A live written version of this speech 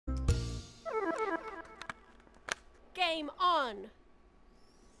Game on.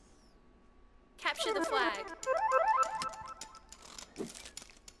 Capture the flag.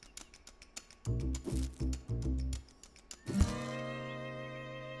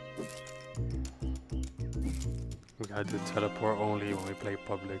 We gotta do teleport only when we play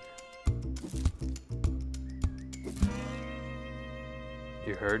public.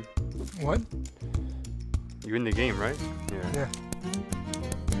 You heard? What? You in the game, right? Yeah.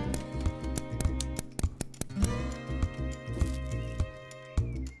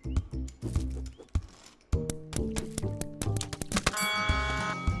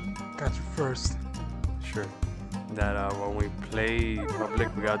 Got you first. Sure. That when we play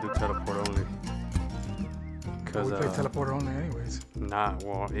public, we gotta do teleport only. Cause We play teleporter only anyways. Not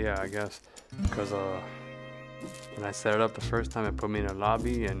well, yeah, I guess. Cause when I set it up the first time, it put me in a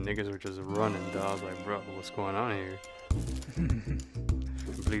lobby and niggas were just running. Duh. I was like, bro, what's going on here?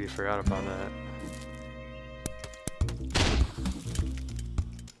 Completely forgot about that.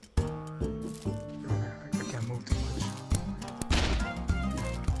 I can't move too much.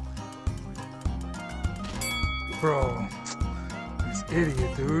 Bro, this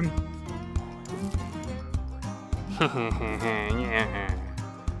idiot, dude. Yeah.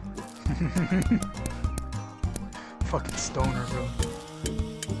 Fucking stoner, bro.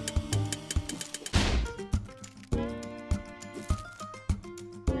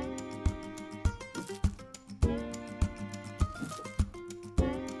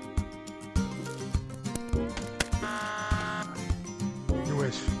 You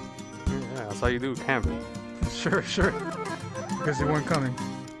wish. Yeah, that's how you do camping. Sure. Because you weren't coming.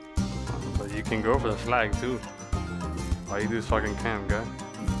 But you can go for the flag too. All you do is fucking camp, guy.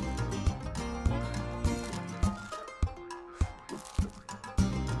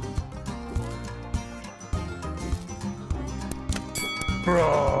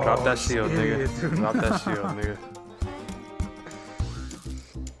 Bro. Drop that shield, idiot, nigga. dude. Drop that shield, nigga.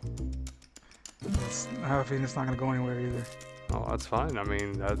 I have a feeling it's not gonna go anywhere either. Oh, that's fine. I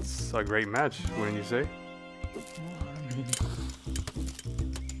mean, that's a great match, wouldn't you say? I mean,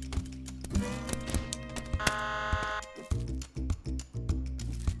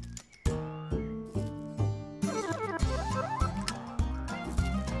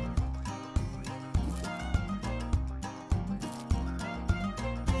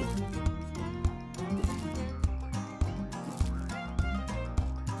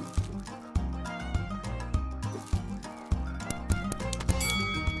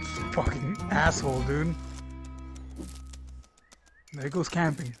 fucking asshole, dude. There goes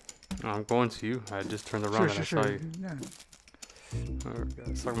camping. I'm going to you. I just turned around and I saw you. Yeah.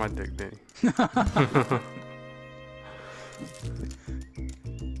 Oh, suck my dick, Danny.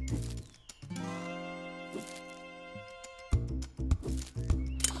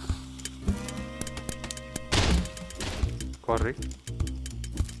 Corre.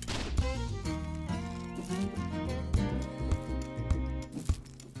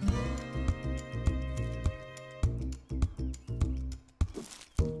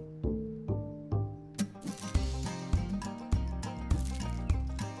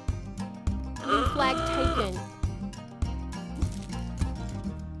 Blue flag taken.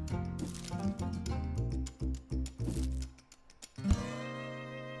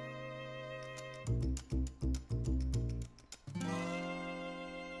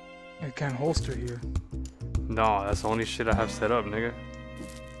 I can't holster here. No, that's the only shit I have set up, nigga.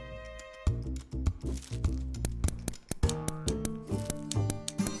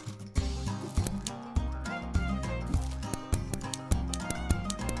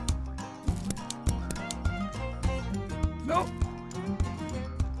 No.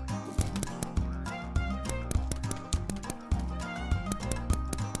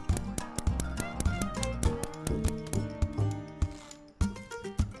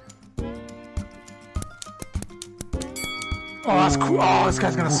 Oh, that's cool. Oh, this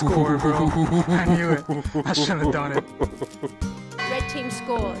guy's gonna score, bro. I knew it. I shouldn't have done it. Red team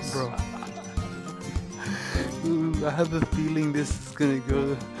scores. Bro. Ooh, I have a feeling this is gonna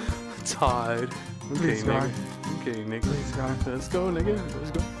go tied. Okay, Please, nigga. God. Okay, nigga. Please, God. Let's go, nigga.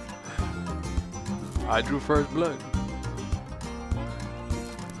 Let's go. I drew first blood.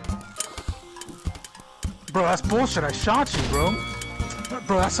 Bro, that's bullshit. I shot you, bro.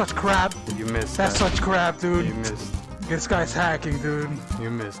 Bro, that's such crap. You missed. That's guy. such crap, dude. You missed. This guy's hacking, dude. You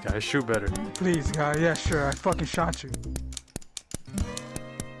missed, guys. Shoot better. Please, guy. Yeah, sure. I fucking shot you.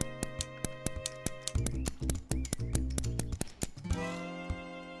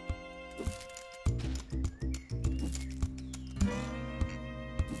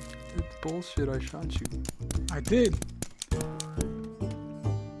 It's bullshit. I shot you. I did.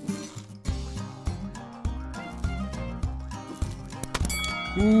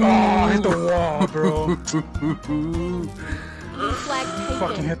 Oh, hit the wall, bro. Blue flag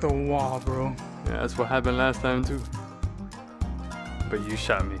Fucking taken. hit the wall, bro. Yeah, that's what happened last time too. But you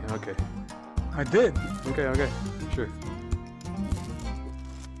shot me. Okay. I did. Okay. Sure.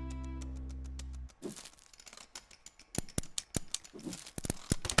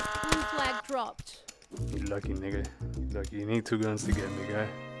 Blue flag dropped. You lucky nigga. You lucky. You need 2 guns to get me, guy.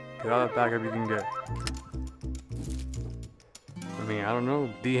 Get all that backup you can get. I mean, I don't know.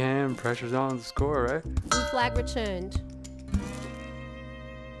 D-hand, pressure's on the score, right? Blue flag returned.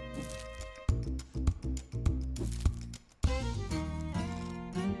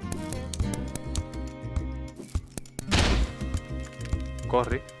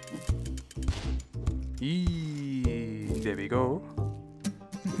 Corre. There we go.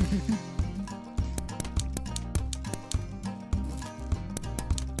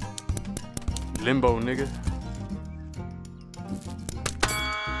 Limbo, nigga.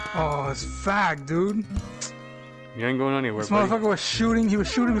 Oh, it's fag, dude. You ain't going anywhere, This buddy. motherfucker was shooting. He was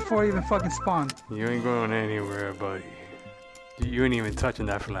shooting before he even fucking spawned. You ain't going anywhere, buddy. You ain't even touching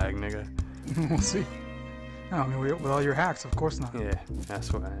that flag, nigga. We'll see. No, I mean, with all your hacks, of course not. Yeah,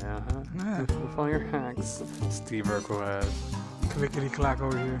 that's what. Yeah. With all your hacks, Steve Urkel has. Clickety clack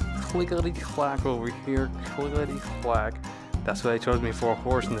over here. Clickety clack over here, clickety clack. That's why they chose me for a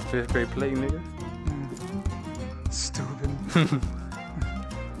horse in the 5th grade play, nigga. Stupid.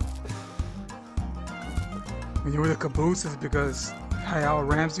 When you were the caboose, is because Hayao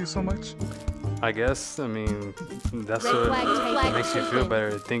rams you so much? I guess. I mean, that's Red flag what taken. makes you feel better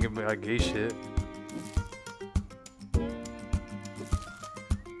to think about gay shit.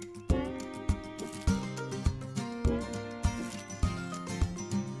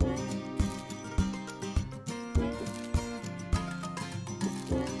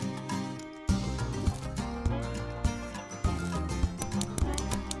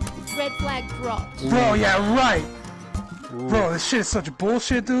 Red flag dropped. Bro, yeah, right. Ooh. Bro, this shit is such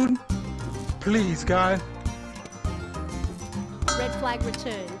bullshit, dude. Please, God. Red flag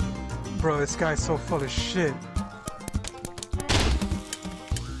returned. Bro, this guy's so full of shit.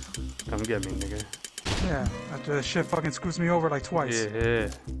 Come get me, nigga. Yeah, after that shit fucking screws me over like twice. Yeah.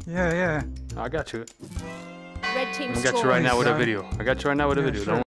 Yeah. I got you. Red team I scores. got you right now with a Sorry. video. I got you right now with a Yeah, video. sure. Don't